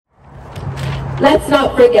Let's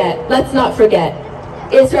not forget.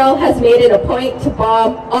 Israel has made it a point to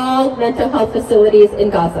bomb all mental health facilities in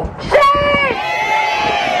Gaza.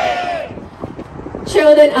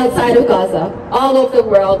 Children outside of Gaza, all over the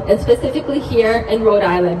world, and specifically here in Rhode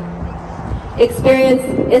Island, experience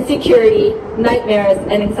insecurity, nightmares,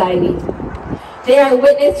 and anxiety. They are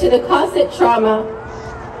witness to the constant trauma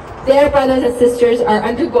their brothers and sisters are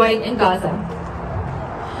undergoing in Gaza.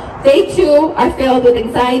 They too are filled with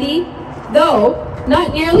anxiety, though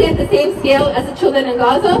not nearly at the same scale as the children in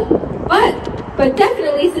Gaza, but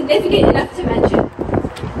definitely significant enough to mention.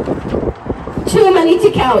 Too many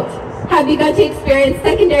to count have begun to experience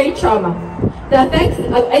secondary trauma, the effects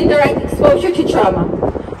of indirect exposure to trauma.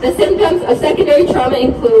 The symptoms of secondary trauma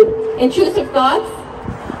include intrusive thoughts,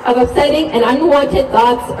 of upsetting and unwanted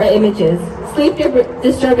thoughts or images, sleep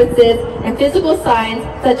disturbances, and physical signs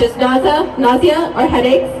such as nausea or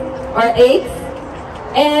headaches or aches,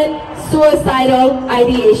 and suicidal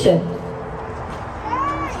ideation.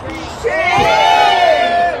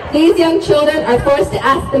 These young children are forced to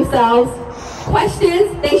ask themselves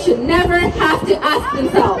questions they should never have to ask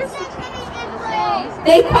themselves.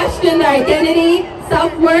 They question their identity,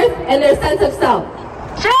 self-worth, and their sense of self.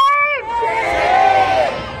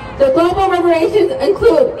 The global reparations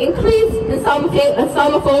include increased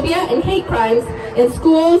Islamophobia and hate crimes in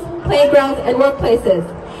schools, playgrounds, and workplaces.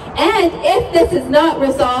 And if this is not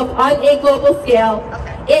resolved on a global scale,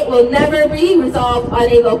 it will never be resolved on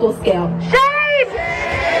a local scale.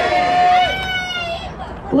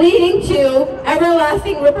 Leading to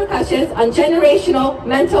everlasting repercussions on generational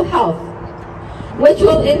mental health, which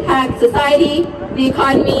will impact society, the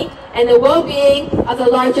economy, and the well-being of the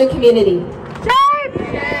larger community.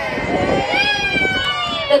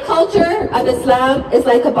 The culture of Islam is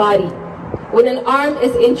like a body. When an arm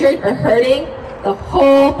is injured or hurting, the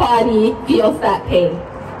whole body feels that pain.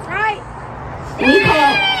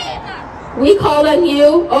 We call on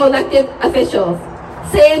you, O elected officials.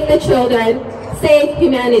 Save the children, save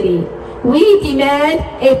humanity. We demand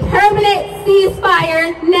a permanent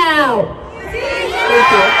ceasefire now.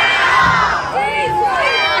 Thank you.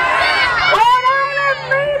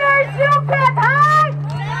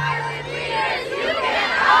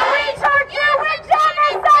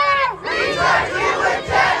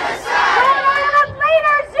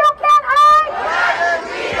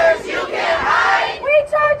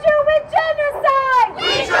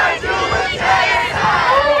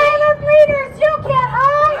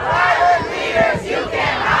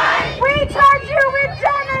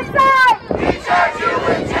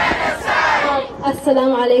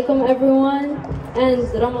 Assalamu alaikum everyone, and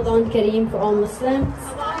Ramadan Kareem for all Muslims.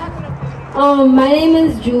 My name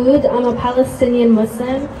is Jude. I'm a Palestinian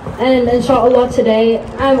Muslim, and inshallah today,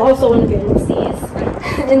 I'm also one of your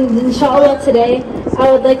MCs. And inshallah today,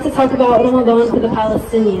 I would like to talk about Ramadan for the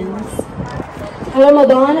Palestinians.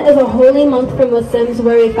 Ramadan is a holy month for Muslims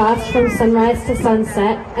where we fast from sunrise to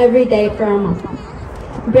sunset every day for a month.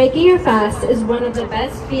 Breaking your fast is one of the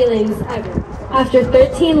best feelings ever. After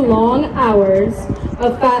 13 long hours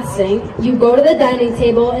of fasting, you go to the dining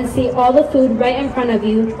table and see all the food right in front of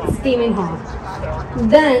you, steaming hot.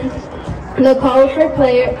 Then, the call for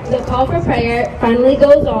prayer finally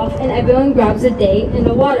goes off and everyone grabs a date and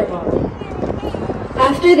a water bottle.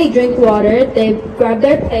 After they drink water, they grab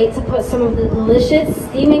their plate to put some of the delicious,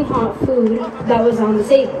 steaming hot food that was on the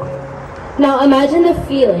table. Now imagine the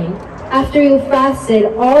feeling. After you fasted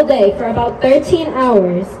all day for about 13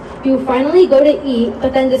 hours, you finally go to eat,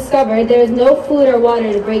 but then discover there is no food or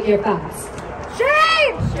water to break your fast.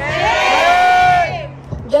 Shame! Shame!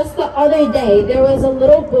 Just the other day, there was a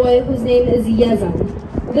little boy whose name is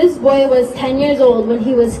Yazan. This boy was 10 years old when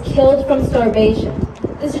he was killed from starvation.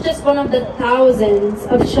 This is just one of the thousands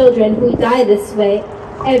of children who die this way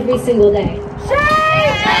every single day.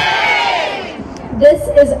 Shame! This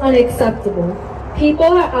is unacceptable. People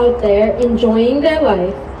are out there enjoying their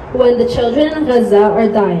life when the children in Gaza are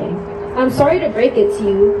dying. I'm sorry to break it to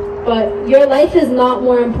you, but your life is not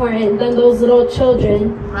more important than those little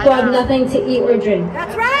children who have nothing to eat or drink.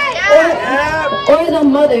 That's right! Or the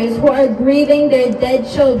mothers who are grieving their dead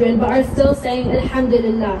children but are still saying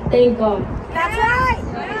Alhamdulillah, thank God. That's right!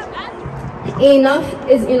 Enough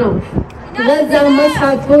is enough. Gaza must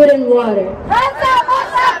have food and water. Gaza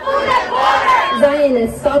must have food and water!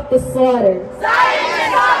 Zionists, stop the slaughter. Zionists,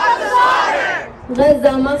 stop the slaughter!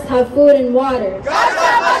 Gaza must have food and water.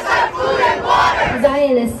 Gaza must have food and water.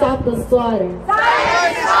 Zionists, stop the slaughter.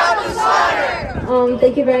 Zionists, stop the slaughter.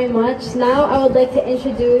 Thank you very much. Now I would like to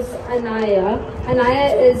introduce Anaya.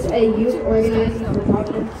 Anaya is a youth organizer of the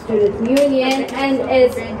Providence Student Union and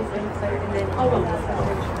is... Oh,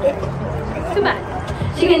 come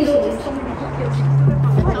on. She can do this.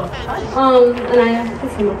 Anaya,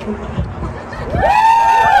 please come up.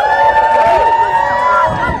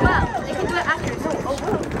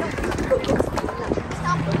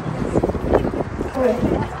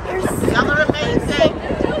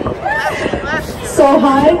 So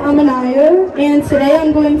hi, I'm Anaya, and today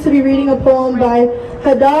I'm going to be reading a poem by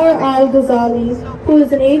Hadar al-Ghazali, who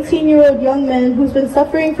is an 18-year-old young man who's been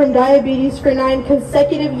suffering from diabetes for 9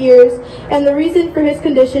 consecutive years, and the reason for his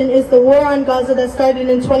condition is the war on Gaza that started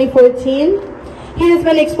in 2014. He has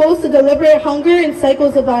been exposed to deliberate hunger and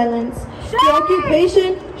cycles of violence. The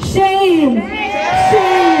occupation, shame!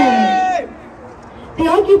 The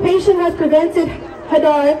occupation has prevented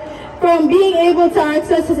Hadar from being able to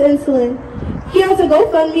access his insulin. He has a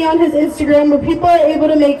GoFundMe on his Instagram where people are able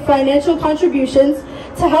to make financial contributions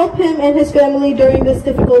to help him and his family during this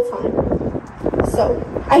difficult time. So,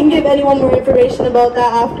 I can give anyone more information about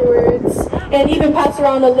that afterwards, and even pass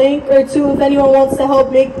around a link or two if anyone wants to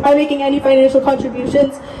help by making any financial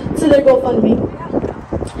contributions to their GoFundMe.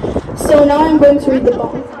 So now I'm going to read the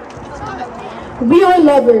poem. We are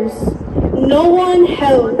lovers, no one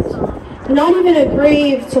held, not even a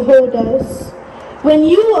grave to hold us. When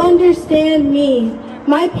you understand me,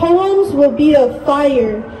 my poems will be a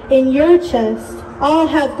fire in your chest. All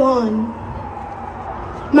have gone.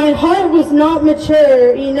 My heart was not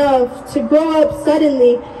mature enough to grow up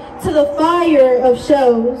suddenly to the fire of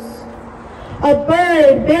shells. A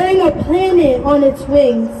bird bearing a planet on its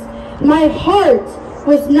wings. My heart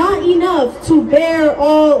was not enough to bear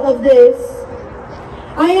all of this.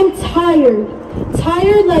 I am tired,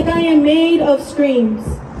 tired like I am made of screams.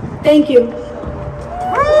 Thank you.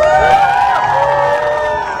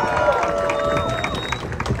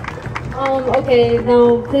 Okay,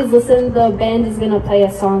 now please listen, the band is gonna play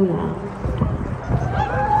a song now.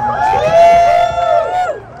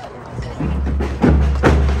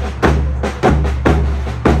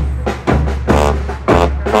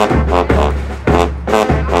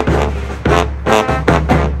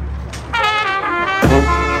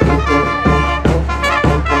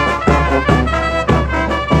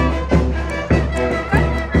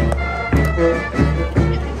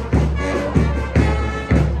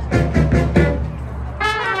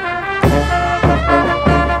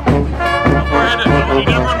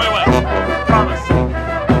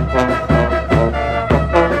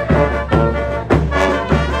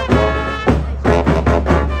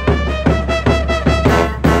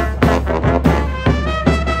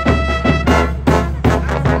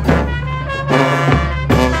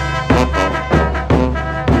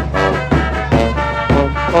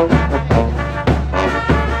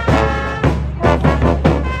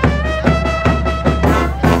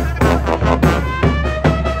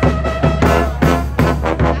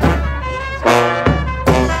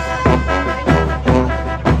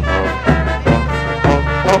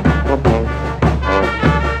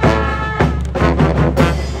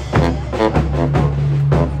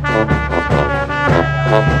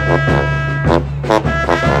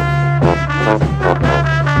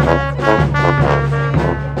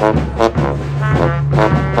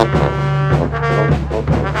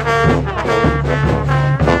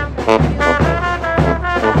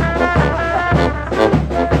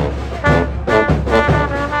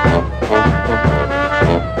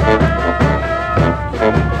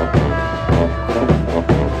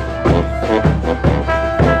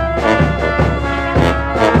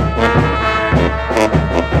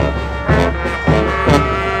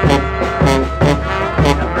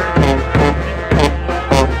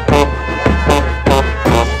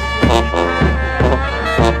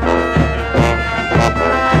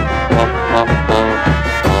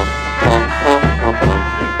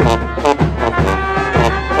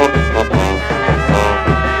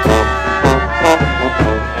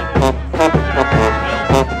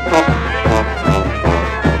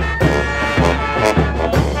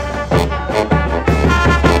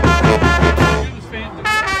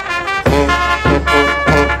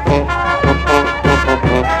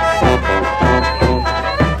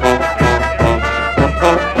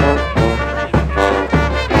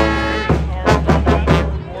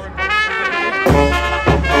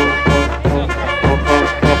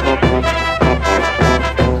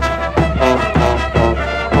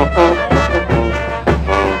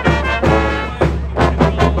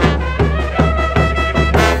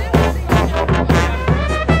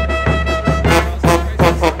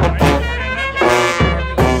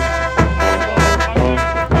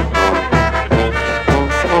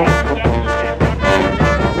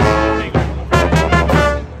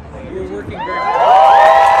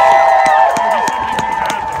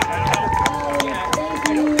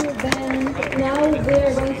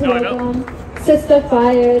 Sister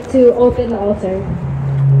Fire to open the altar.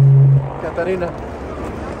 Katarina.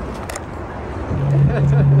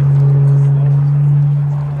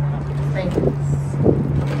 Thank you.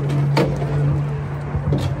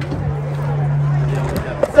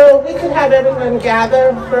 So we could have everyone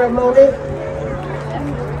gather for a moment.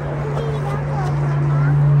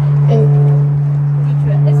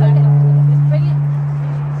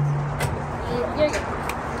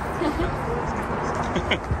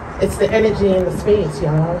 It's the energy in the space,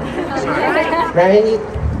 y'all. Right?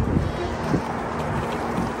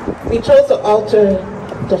 We chose to alter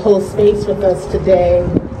the whole space with us today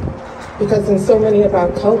because in so many of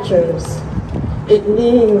our cultures, it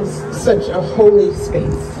means such a holy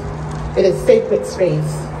space. It is sacred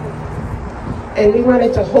space. And we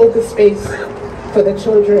wanted to hold the space for the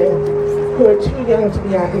children who are too young to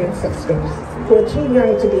be our ancestors, who are too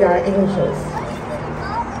young to be our angels.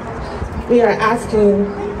 We are asking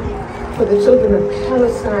for the children of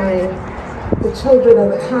Palestine, the children of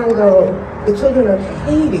the Congo, the children of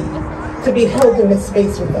Haiti to be held in this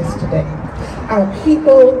space with us today. Our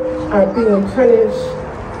people are being punished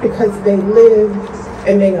because they live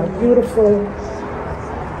and they are beautiful.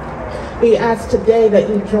 We ask today that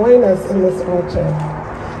you join us in this altar.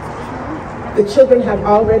 The children have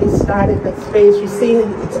already started the space. You see,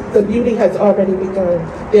 the beauty has already begun.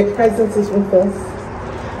 Their presence is with us.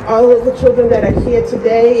 All of the children that are here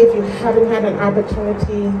today, if you haven't had an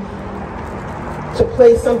opportunity to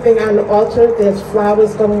place something on the altar, there's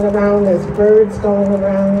flowers going around, there's birds going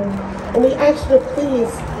around. And we ask you to please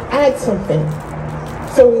add something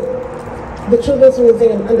so the Children's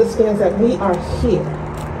Museum understands that we are here.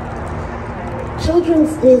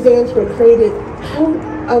 Children's museums were created out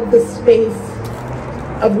of the space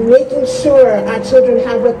of making sure our children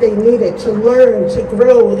have what they needed to learn, to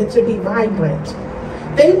grow, and to be vibrant.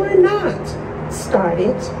 They were not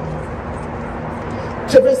started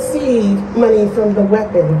to receive money from the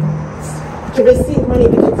weapons, to receive money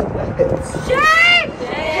because of weapons. Shame!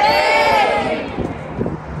 Shame!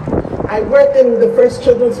 I worked in the first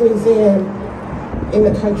children's museum in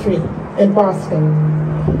the country, in Boston,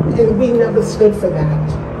 and we never stood for that.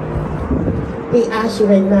 We ask you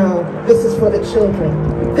right now, this is for the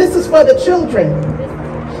children. This is for the children.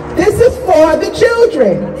 This is for the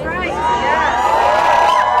children.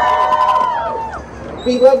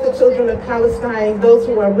 We love the children of Palestine, those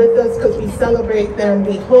who are with us, because we celebrate them,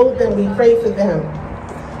 we hold them, we pray for them.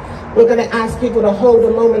 We're going to ask people to hold a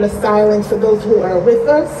moment of silence for those who are with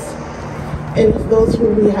us and for those who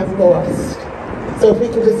we have lost. So if we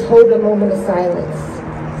can just hold a moment of silence.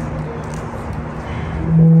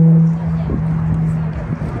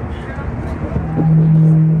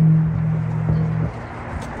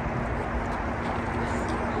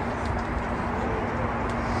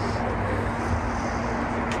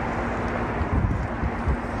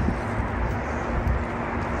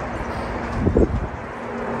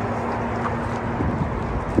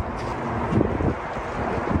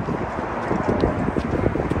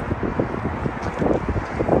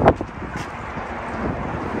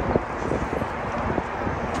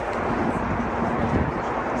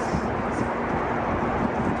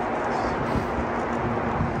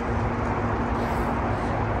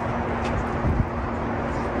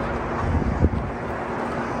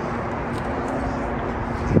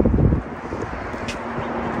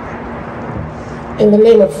 In the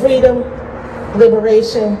name of freedom,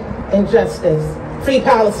 liberation, and justice. Free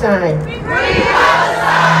Palestine! Free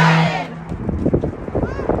Palestine!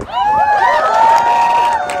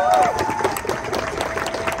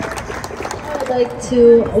 I'd like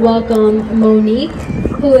to welcome Monique,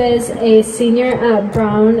 who is a senior at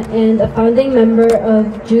Brown and a founding member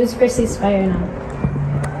of Jews for Ceasefire Now.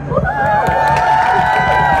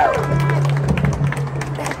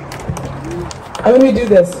 How do we do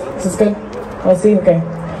this? Is this good? I'll see? Okay.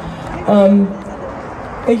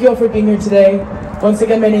 Thank you all for being here today. Once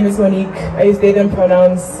again, my name is Monique. I use they, them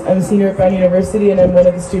pronouns. I'm a senior at Brown University, and I'm one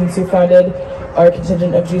of the students who founded our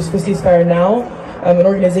contingent of Jews for Ceasefire Now, an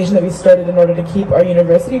organization that we started in order to keep our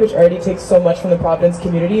university, which already takes so much from the Providence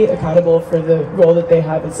community, accountable for the role that they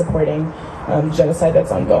have in supporting genocide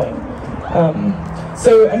that's ongoing.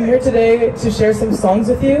 So I'm here today to share some songs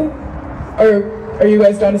with you. Are you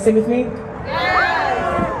guys down to sing with me?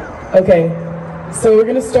 Yes! Okay. So we're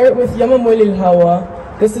going to start with Yamamulil Hawa.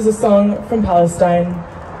 This is a song from Palestine.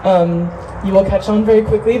 You will catch on very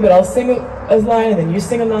quickly, but I'll sing a line, and then you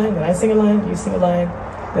sing a line, then I sing a line, you sing a line,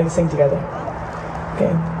 then we sing together.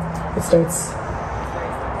 Okay, it starts.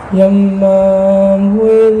 Yamamulil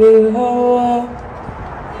Hawa,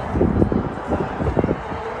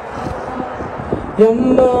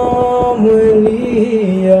 Yamamulil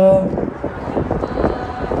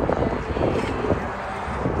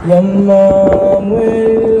يمام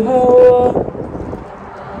والهوى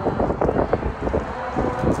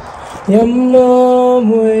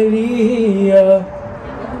يمام وليا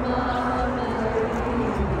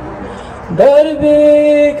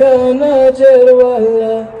دربك ناجر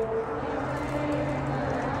ولا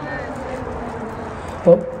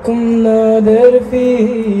حكم نادر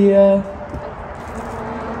فيا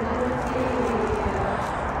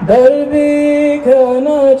دربك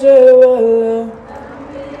ناجر ولا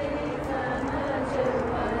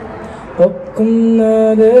حكم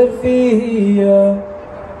نادر فيا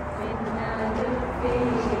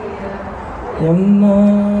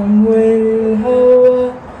يمام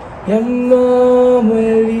والهوى يمام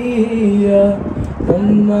وليا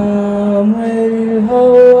يمام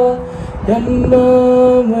والهوى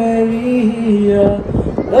يمام وليا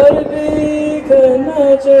دربك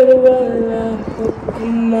ناجر ولا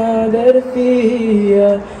حكم نادر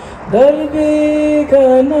فيا دربك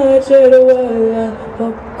ناجر ولا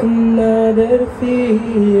حكم نادر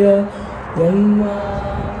فيا يمام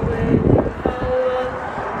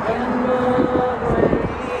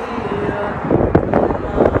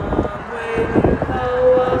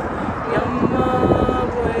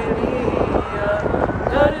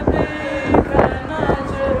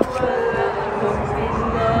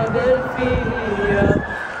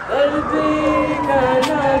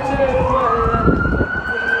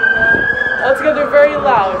all together very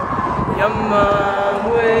loud. Yamam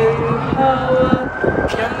wayhawa,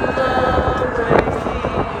 yamam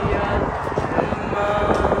wayhiya,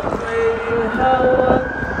 yamam wayhawa,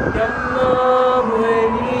 yamam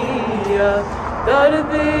wayhiya.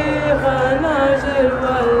 Darbi khanajir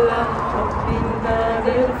wala, hubina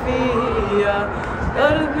dirfiya.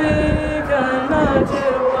 Darbi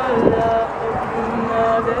khanajir wala, hubina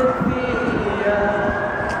dirfiya.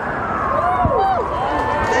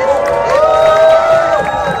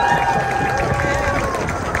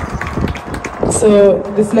 So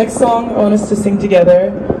this next song I want us to sing together.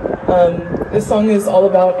 This song is all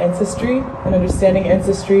about ancestry and understanding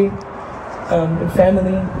ancestry and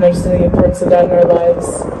family and understanding the importance of that in our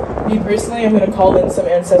lives. Me personally, I'm going to call in some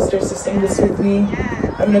ancestors to sing this with me.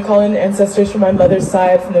 I'm going to call in ancestors from my mother's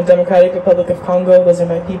side, from the Democratic Republic of Congo. Those are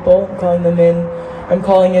my people. I'm calling them in. I'm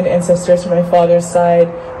calling in ancestors from my father's side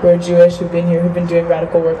who are Jewish, who've been here, who've been doing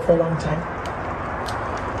radical work for a long time.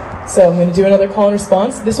 So I'm going to do another call and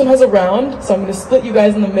response. This one has a round, so I'm going to split you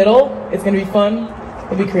guys in the middle. It's going to be fun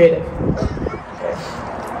and be creative. Okay.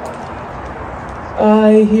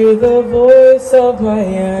 I hear the voice of my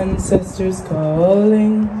ancestors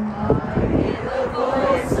calling. I hear the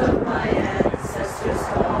voice of my ancestors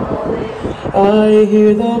calling. I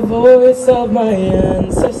hear the voice of my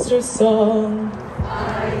ancestors' song.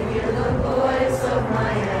 I hear the voice of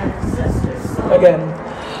my ancestors' song. Again.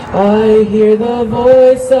 I hear the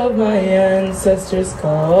voice of my ancestors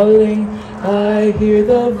calling. I hear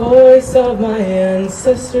the voice of my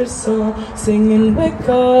ancestors' song, singing, wake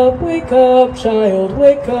up, child,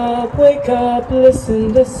 wake up,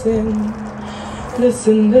 listen, listen,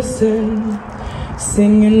 listen, listen.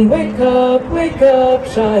 Singing, wake up,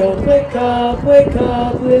 child, wake up,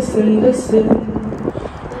 listen, listen,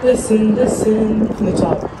 listen, listen. From the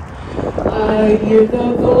top. I hear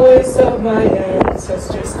the voice of my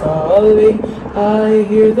ancestors calling. I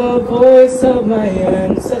hear the voice of my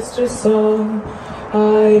ancestors' song.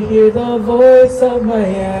 I hear the voice of my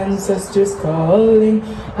ancestors calling.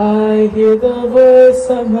 I hear the voice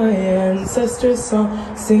of my ancestors'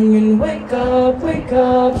 song, singing, wake up,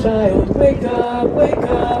 child, wake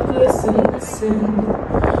up, listen, listen,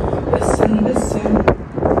 listen, listen.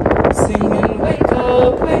 Singing, wake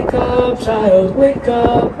up, child, wake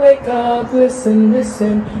up, listen,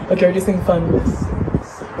 listen. Okay, we're just singing fun.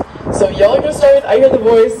 So y'all are gonna start with, I hear the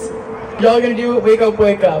voice. Y'all are gonna do wake up,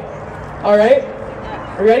 Alright?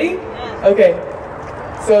 Ready? Okay.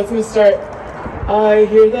 So it's gonna start, I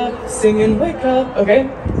hear the singing, wake up, okay?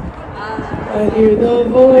 I hear the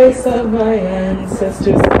voice of my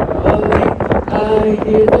ancestors calling. I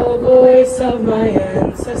hear the voice of my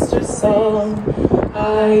ancestors' song.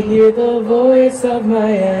 I hear the voice of my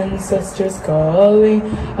ancestors calling.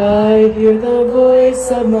 I hear the voice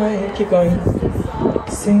of my... Keep going.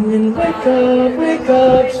 Singing, wake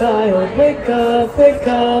up, child, wake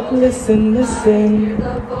up, listen, listen.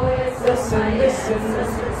 Listen, listen.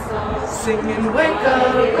 Singing, wake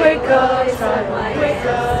up, child, wake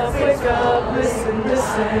up, listen,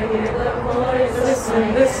 listen.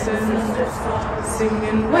 Listen, listen.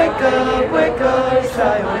 Singing, wake up,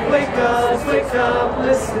 child, wake up,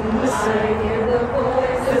 listen, listen.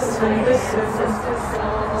 Listen, listen.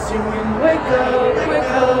 Singing, wake up,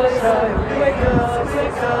 child, wake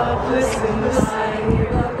up, listen,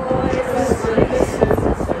 listen.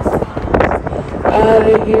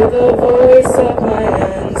 I hear the voice of my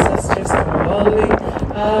ancestors calling.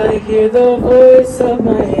 I hear the voice of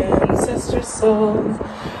my ancestors' song.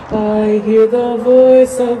 I hear the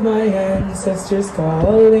voice of my ancestors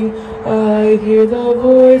calling. I hear the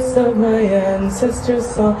voice of my ancestors'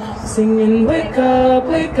 song, singing, wake up,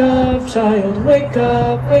 child, wake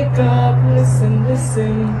up, listen,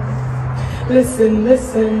 listen, listen,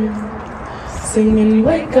 listen. Singing,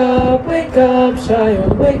 wake up,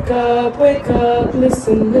 child, wake up,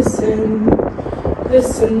 listen, listen,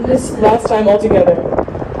 listen, listen. Last time all together.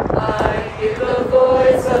 I hear the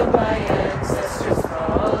voice of my ancestors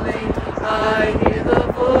calling. I hear the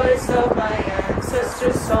voice of my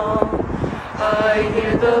ancestors' song. I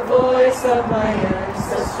hear the voice of my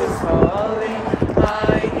ancestors calling.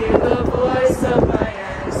 I hear the voice of my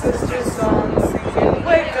ancestors' song, singing,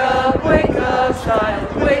 wake up,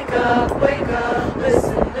 child, wake up,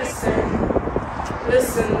 listen, listen,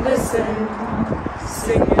 listen, listen.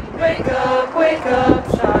 Singing, wake up,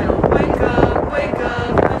 child, wake up,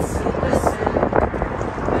 listen, listen,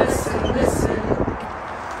 listen, listen.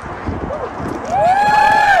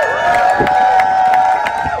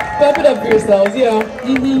 Clap it up for yourselves, yeah.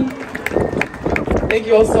 Thank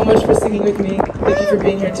you all so much for singing with me. Thank you for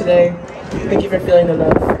being here today. Thank you for feeling the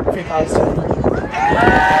love. Free Palestine.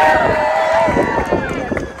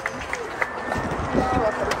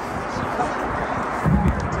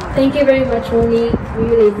 Thank you very much, Monique. We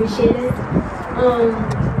really appreciate it.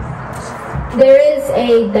 There is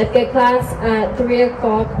a DEPCA class at 3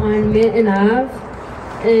 o'clock on Minton Ave.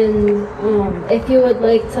 And if you would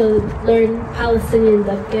like to learn Palestinian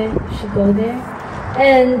DEPCA, you should go there.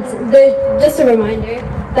 And just a reminder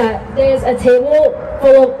that there's a table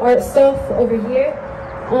full of art stuff over here.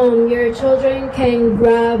 Your children can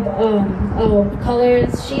grab a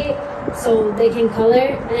colors sheet so they can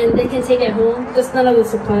color, and they can take it home. Just none of the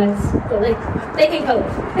supplies, but like they can color.